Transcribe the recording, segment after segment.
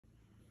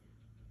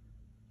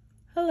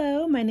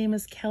Hello, my name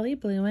is Kelly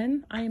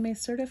Bluen. I am a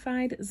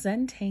certified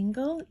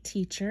Zentangle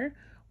teacher.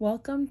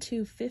 Welcome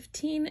to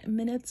 15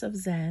 Minutes of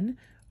Zen,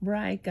 where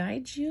I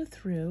guide you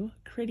through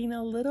creating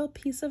a little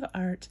piece of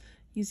art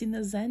using the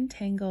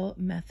Zentangle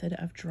method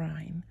of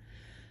drawing.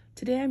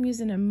 Today I'm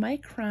using a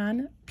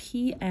Micron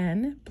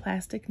PN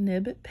plastic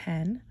nib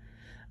pen,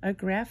 a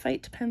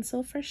graphite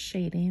pencil for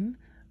shading,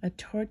 a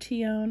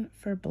tortillon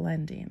for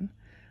blending.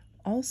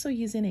 Also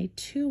using a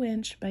 2"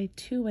 by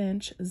 2"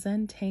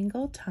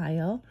 Zentangle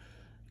tile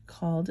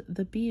called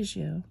the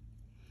Bijou.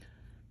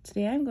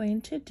 Today I'm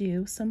going to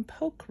do some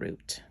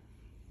Pokeroot.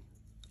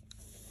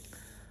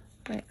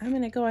 Right, I'm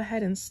going to go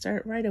ahead and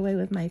start right away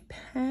with my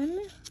pen.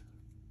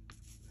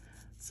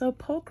 So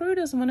Pokeroot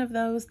is one of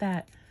those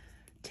that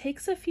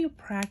takes a few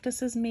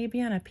practices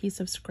maybe on a piece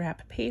of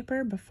scrap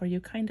paper before you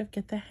kind of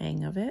get the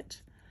hang of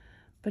it,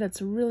 but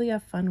it's really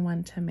a fun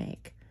one to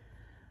make.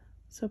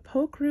 So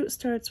Pokeroot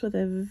starts with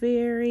a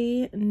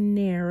very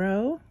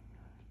narrow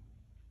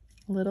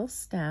little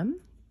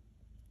stem,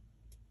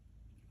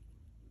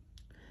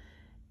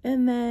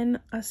 and then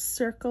a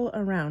circle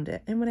around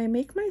it. And when I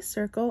make my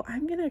circle,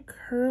 I'm going to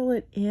curl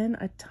it in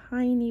a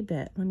tiny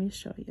bit. Let me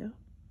show you.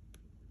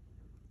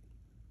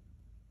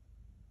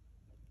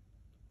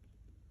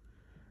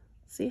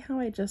 See how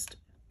I just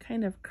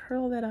kind of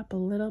curl that up a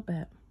little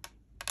bit.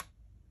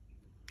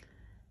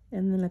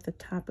 And then at the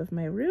top of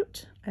my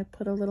root, I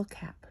put a little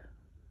cap.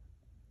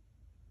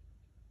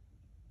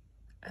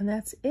 And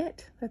that's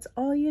it. That's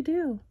all you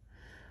do.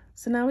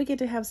 So now we get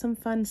to have some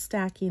fun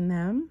stacking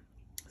them.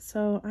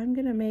 So I'm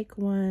going to make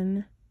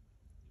one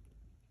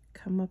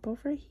come up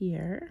over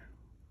here.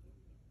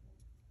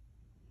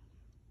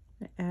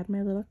 I add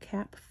my little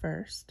cap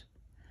first.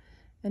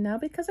 And now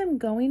because I'm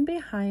going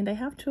behind, I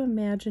have to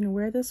imagine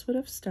where this would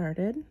have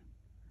started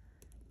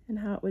and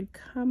how it would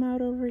come out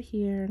over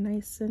here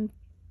nice and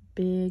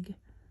big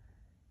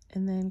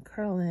and then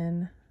curl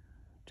in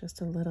just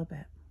a little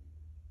bit.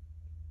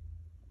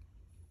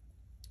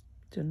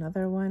 Do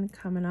another one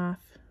coming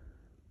off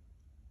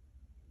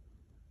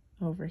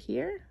over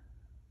here.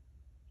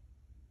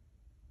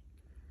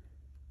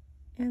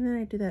 And then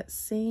I do that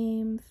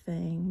same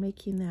thing,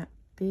 making that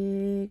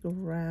big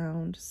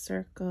round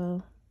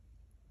circle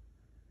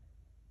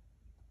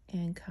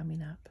and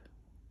coming up.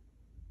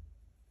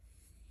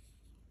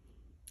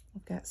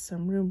 I've got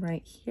some room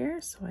right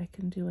here so I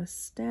can do a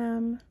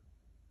stem,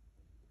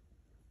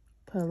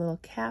 put a little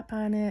cap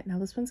on it. Now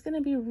this one's going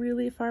to be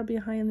really far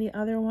behind the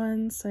other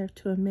ones, so I have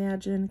to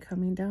imagine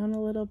coming down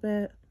a little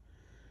bit,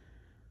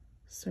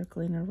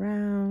 circling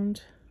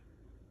around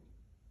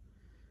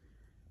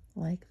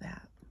like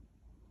that.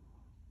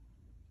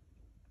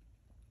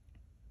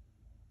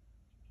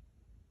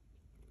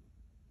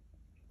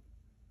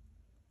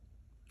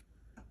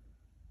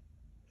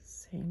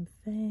 Same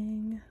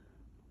thing.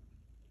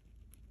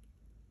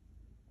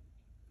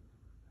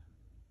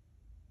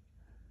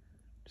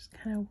 Just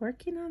kind of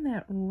working on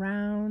that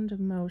round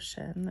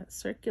motion, that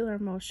circular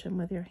motion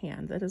with your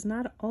hand. That is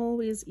not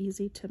always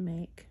easy to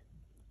make.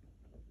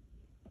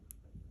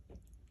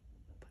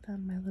 Put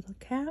on my little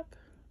cap.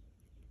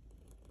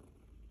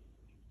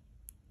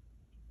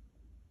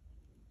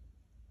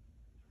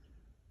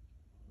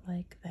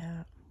 Like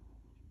that.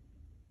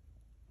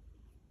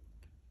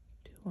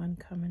 Do one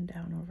coming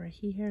down over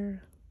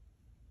here.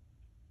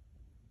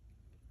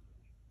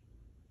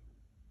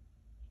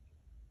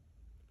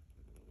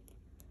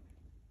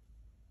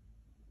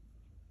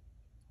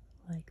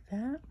 Like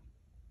that.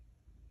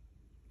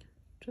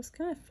 Just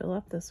gonna fill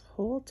up this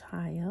whole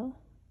tile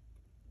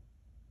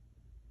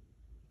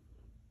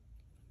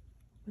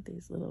with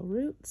these little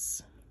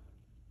roots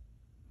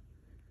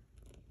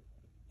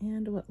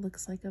and what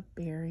looks like a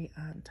berry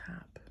on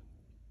top.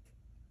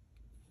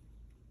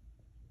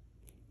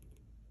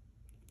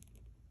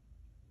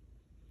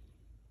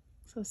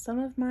 So some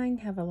of mine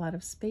have a lot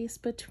of space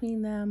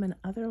between them and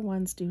other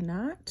ones do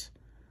not.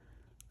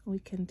 We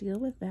can deal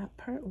with that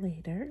part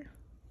later.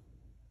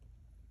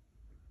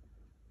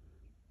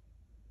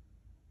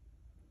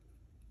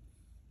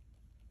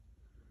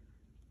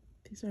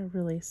 These are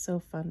really so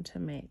fun to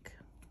make.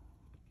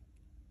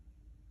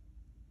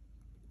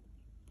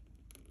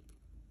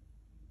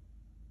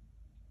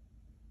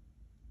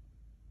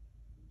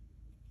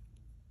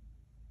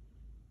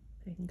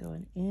 They can go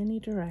in any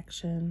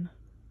direction.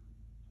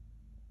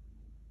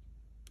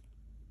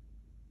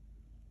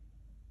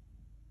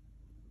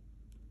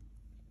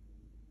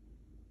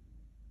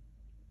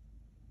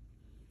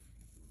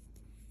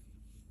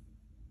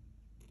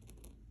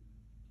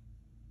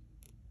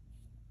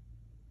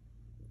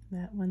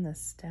 That one, the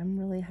stem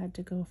really had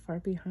to go far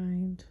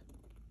behind,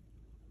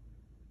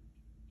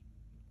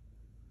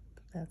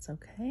 but that's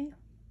okay.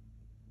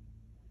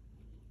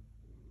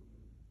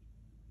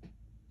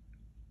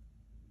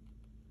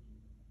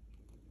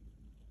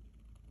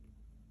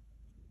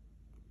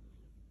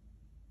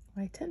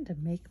 I tend to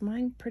make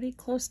mine pretty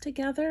close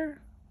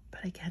together,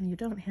 but again, you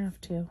don't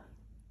have to.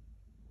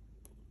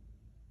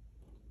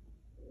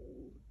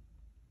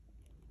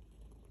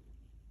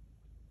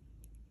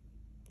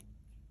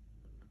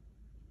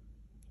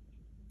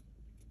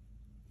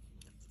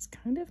 It's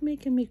kind of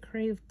making me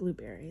crave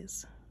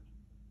blueberries.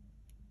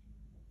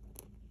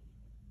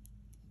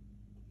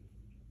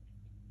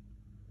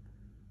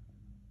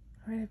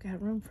 All right, I've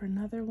got room for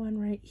another one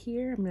right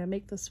here. I'm going to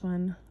make this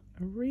one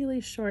a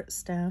really short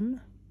stem.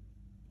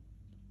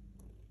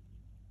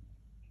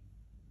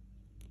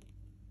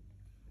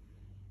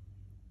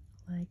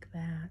 Like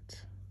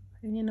that.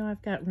 And you know,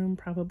 I've got room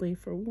probably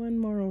for one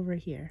more over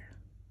here.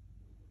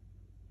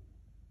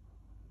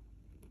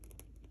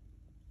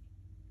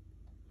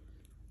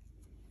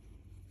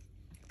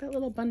 That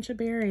little bunch of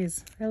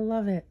berries. I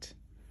love it.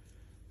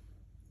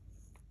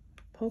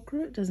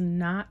 Pokeroot does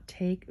not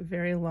take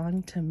very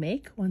long to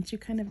make once you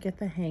kind of get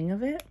the hang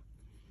of it.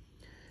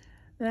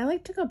 Then I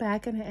like to go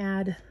back and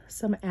add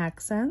some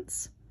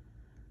accents.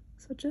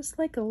 So just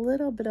like a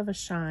little bit of a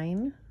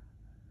shine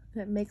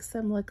that makes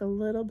them look a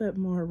little bit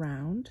more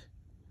round.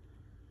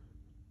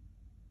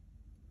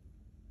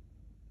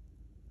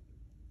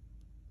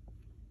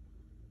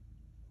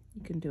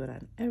 You can do it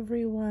on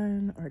every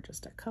one or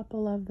just a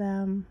couple of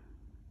them.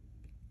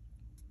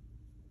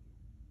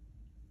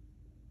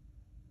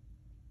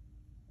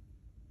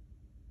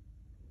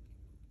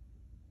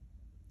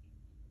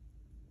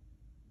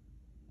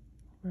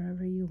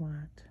 Wherever you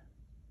want.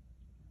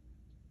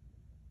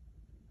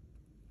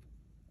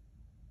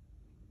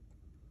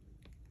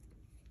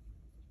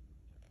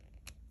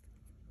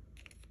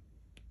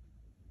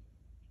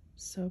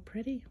 So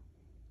pretty.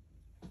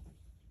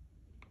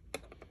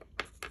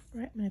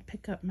 Right, I'm going to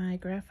pick up my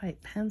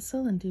graphite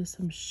pencil and do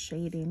some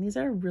shading. These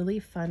are really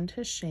fun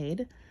to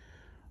shade.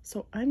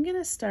 So I'm going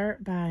to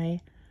start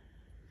by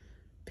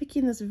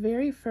picking this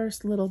very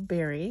first little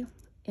berry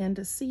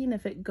and seeing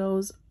if it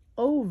goes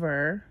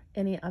over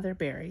any other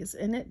berries,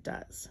 and it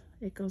does.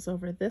 It goes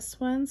over this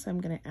one, so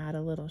I'm going to add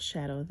a little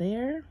shadow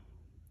there.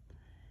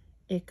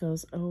 It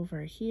goes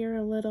over here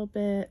a little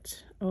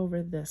bit,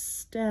 over this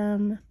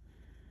stem,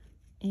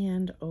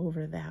 and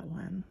over that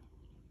one.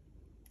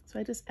 So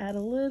I just add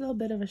a little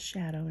bit of a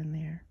shadow in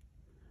there.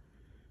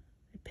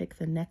 I pick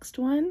the next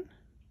one,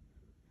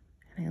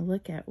 and I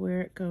look at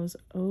where it goes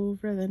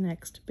over the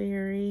next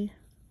berry,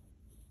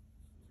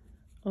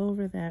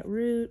 over that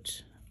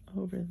root,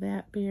 over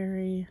that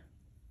berry,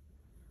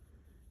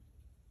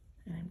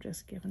 and I'm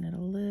just giving it a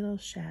little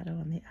shadow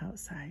on the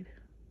outside.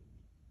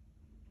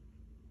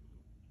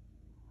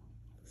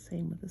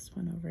 Same with this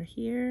one over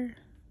here.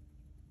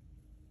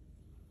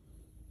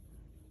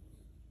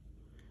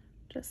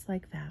 Just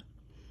like that.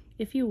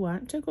 If you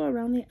want to go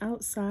around the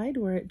outside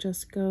where it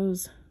just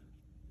goes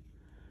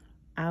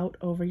out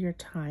over your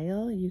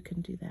tile, you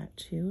can do that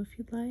too if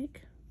you'd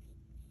like.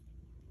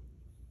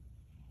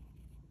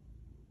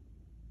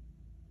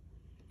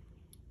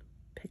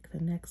 Pick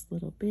the next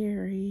little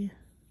berry,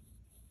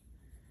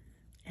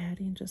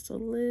 adding just a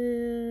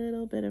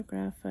little bit of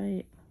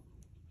graphite.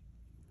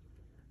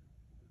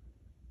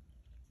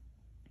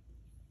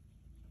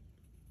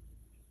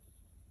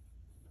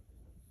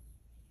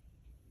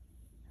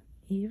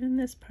 Even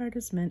this part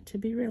is meant to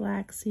be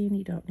relaxing.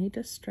 You don't need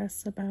to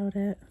stress about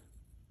it.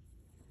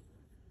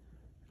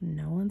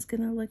 No one's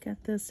going to look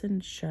at this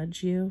and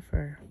judge you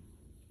for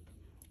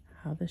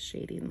how the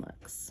shading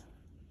looks.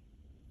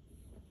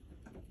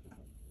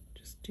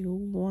 Just do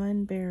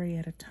one berry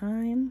at a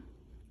time.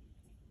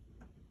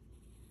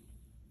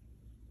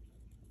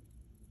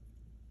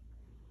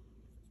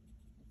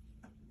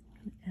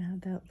 And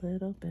add that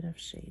little bit of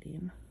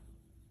shading.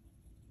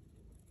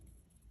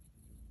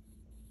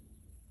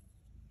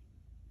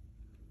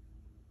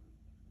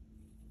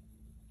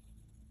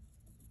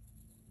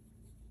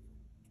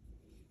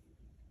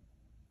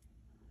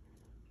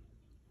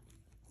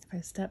 If I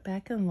step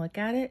back and look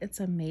at it, it's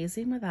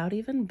amazing. Without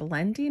even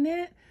blending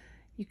it,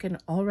 you can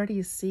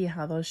already see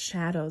how those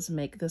shadows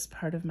make this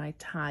part of my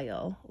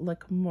tile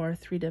look more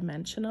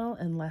three-dimensional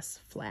and less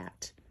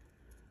flat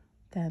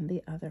than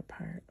the other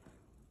part.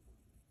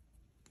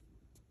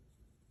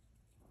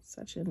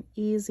 Such an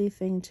easy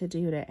thing to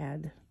do to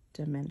add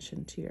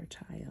dimension to your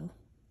tile.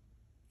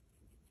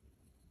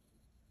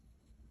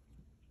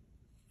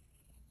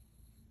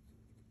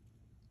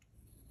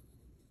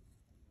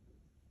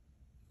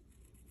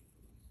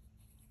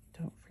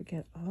 Don't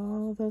forget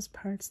all those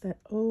parts that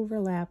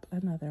overlap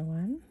another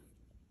one.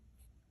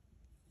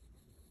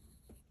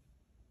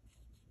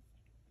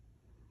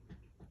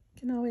 You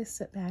can always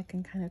sit back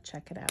and kind of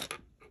check it out.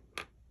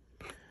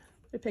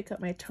 I pick up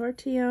my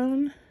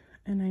tortillon,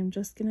 and I'm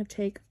just going to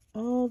take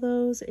all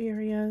those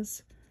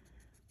areas,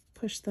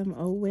 push them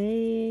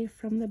away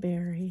from the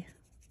berry.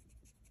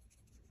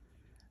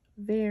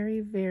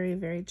 Very, very,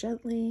 very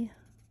gently,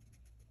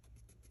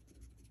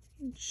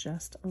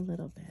 just a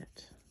little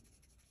bit.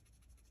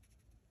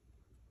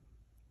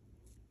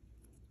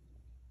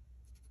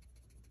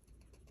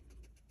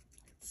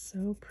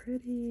 So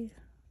pretty.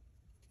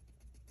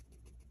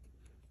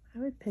 I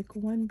would pick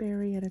one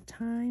berry at a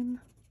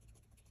time.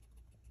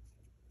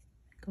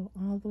 Go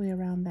all the way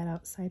around that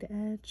outside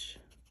edge.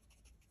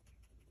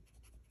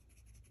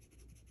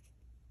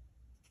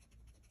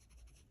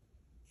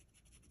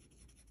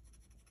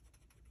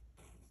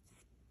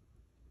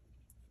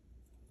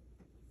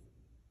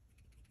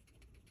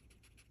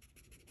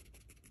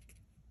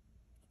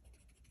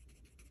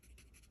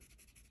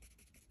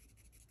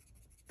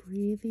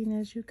 breathing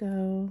as you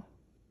go.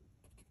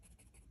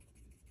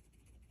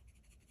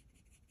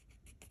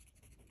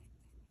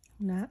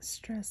 Not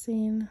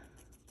stressing.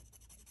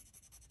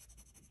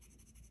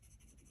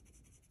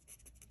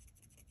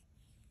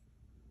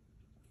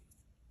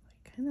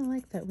 I kind of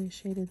like that we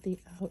shaded the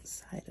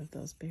outside of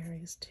those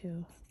berries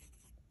too.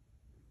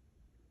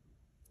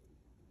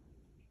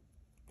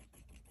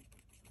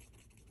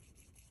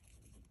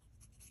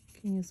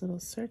 You can use little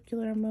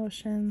circular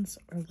motions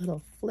or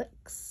little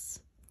flicks.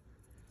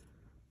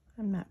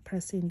 I'm not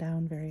pressing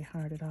down very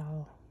hard at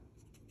all.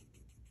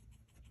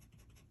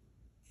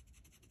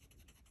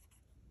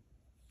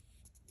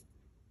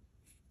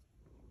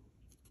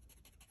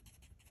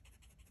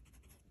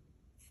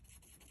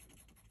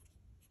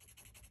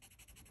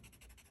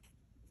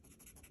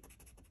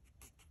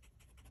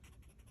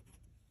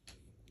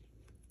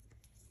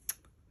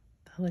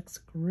 That looks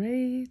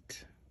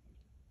great.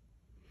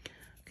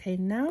 Okay,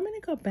 now I'm going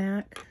to go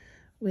back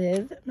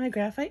with my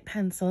graphite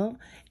pencil,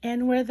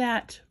 and where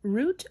that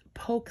root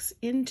pokes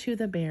into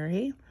the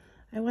berry,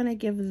 I want to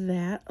give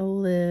that a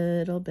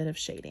little bit of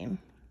shading.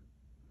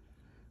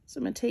 So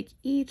I'm going to take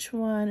each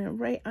one and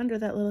right under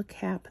that little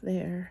cap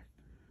there,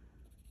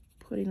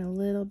 putting a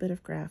little bit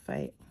of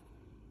graphite.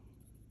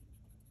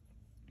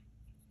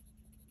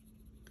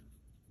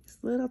 These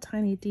little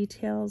tiny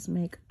details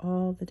make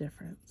all the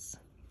difference.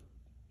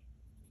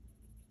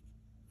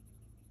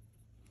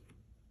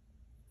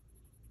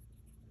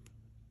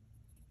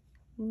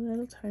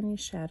 Little tiny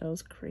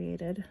shadows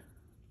created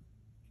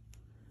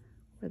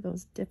where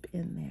those dip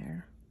in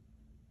there.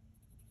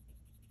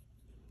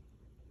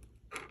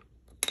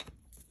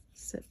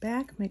 Sit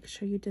back, make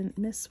sure you didn't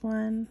miss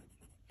one.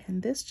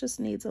 And this just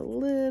needs a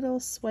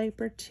little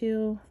swipe or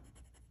two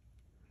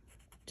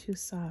to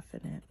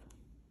soften it.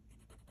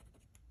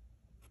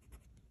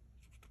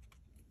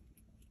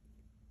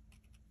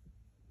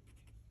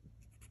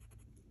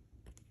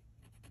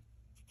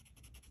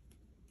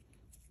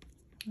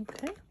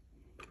 Okay.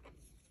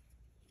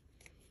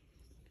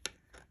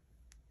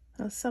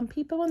 Now, some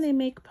people, when they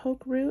make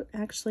Pokeroot,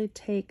 actually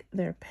take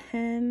their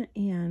pen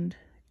and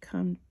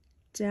come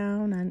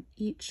down on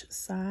each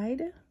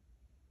side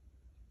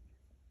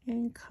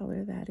and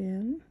color that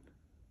in.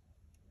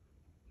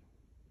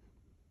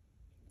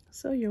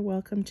 So you're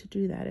welcome to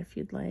do that if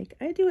you'd like.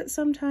 I do it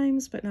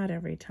sometimes, but not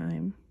every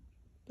time.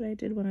 But I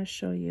did want to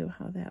show you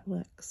how that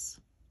looks.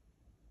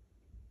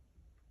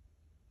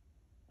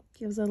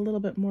 Gives it a little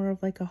bit more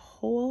of like a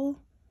hole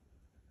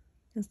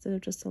instead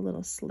of just a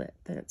little slit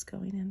that it's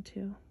going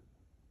into.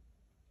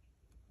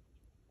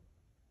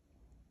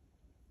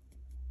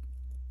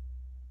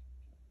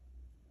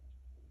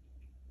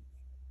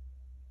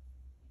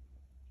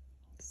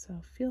 So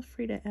feel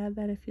free to add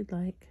that if you'd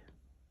like.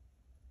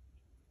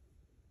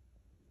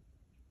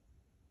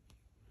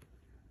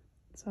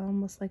 It's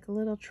almost like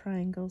little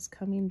triangles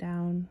coming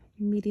down,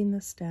 meeting the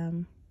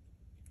stem.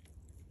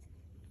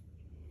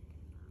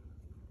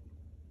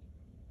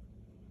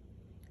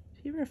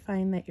 If you ever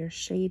find that your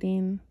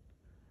shading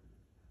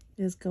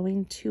is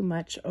going too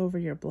much over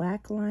your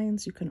black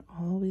lines, you can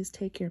always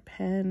take your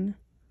pen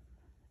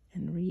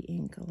and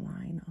re-ink a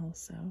line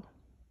also.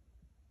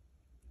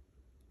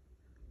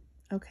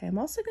 Okay, I'm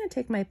also going to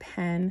take my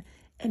pen,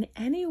 and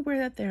anywhere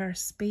that there are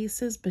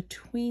spaces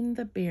between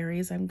the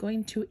berries, I'm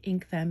going to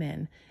ink them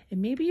in. And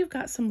maybe you've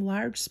got some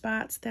large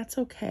spots, that's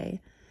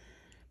okay.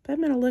 But I'm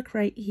going to look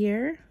right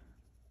here,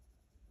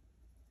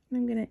 and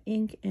I'm going to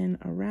ink in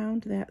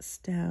around that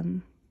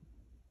stem.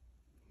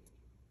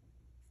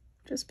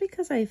 Just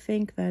because I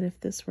think that if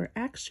this were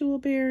actual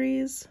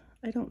berries,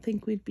 I don't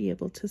think we'd be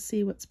able to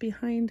see what's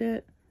behind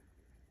it.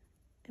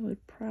 It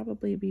would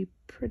probably be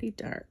pretty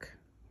dark.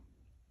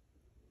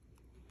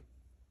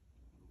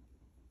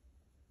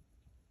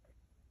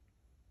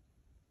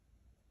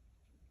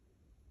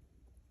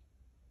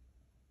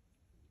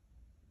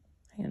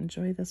 I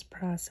enjoy this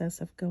process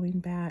of going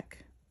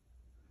back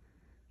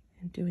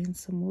and doing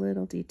some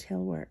little detail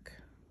work.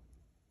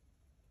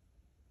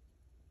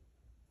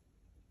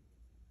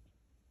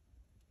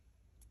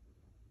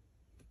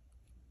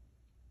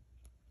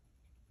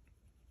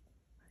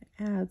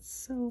 It adds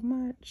so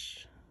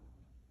much.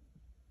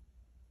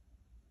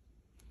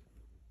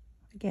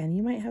 Again,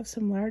 you might have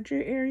some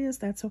larger areas,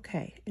 that's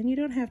okay. And you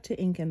don't have to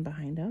ink in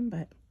behind them,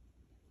 but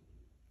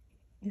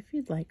if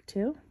you'd like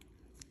to,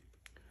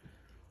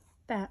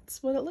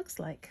 that's what it looks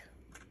like.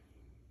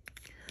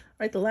 All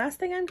right, the last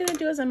thing I'm going to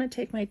do is I'm going to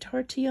take my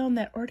tortillon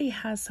that already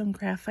has some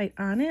graphite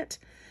on it,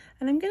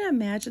 and I'm going to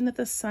imagine that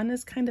the sun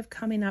is kind of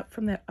coming up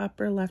from that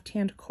upper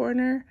left-hand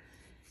corner,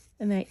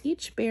 and that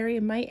each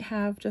berry might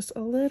have just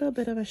a little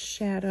bit of a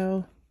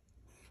shadow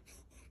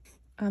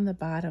on the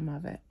bottom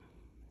of it.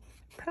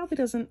 Probably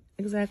doesn't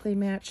exactly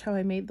match how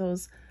I made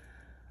those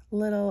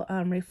little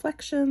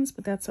reflections,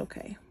 but that's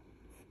okay.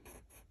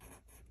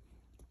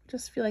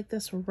 Just feel like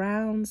this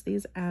rounds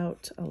these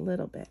out a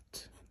little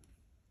bit.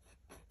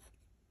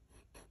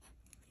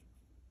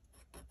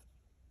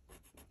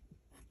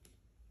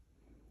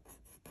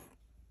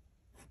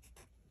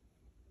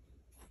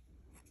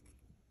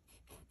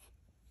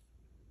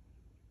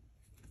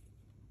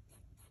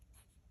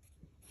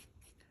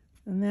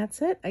 And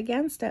that's it.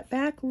 Again, step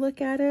back,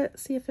 look at it,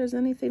 see if there's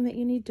anything that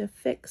you need to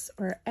fix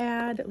or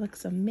add. It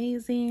looks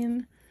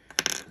amazing.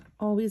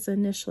 Always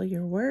initial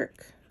your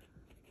work.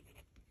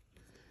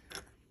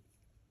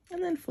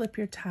 And then flip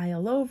your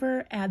tile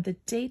over, add the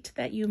date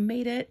that you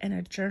made it and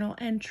a journal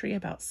entry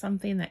about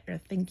something that you're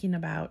thinking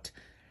about.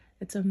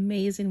 It's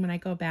amazing when I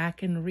go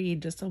back and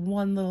read just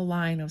one little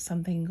line of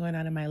something going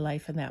on in my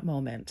life in that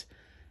moment.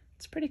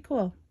 It's pretty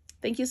cool.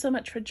 Thank you so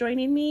much for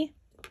joining me.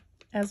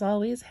 As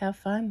always, have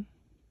fun.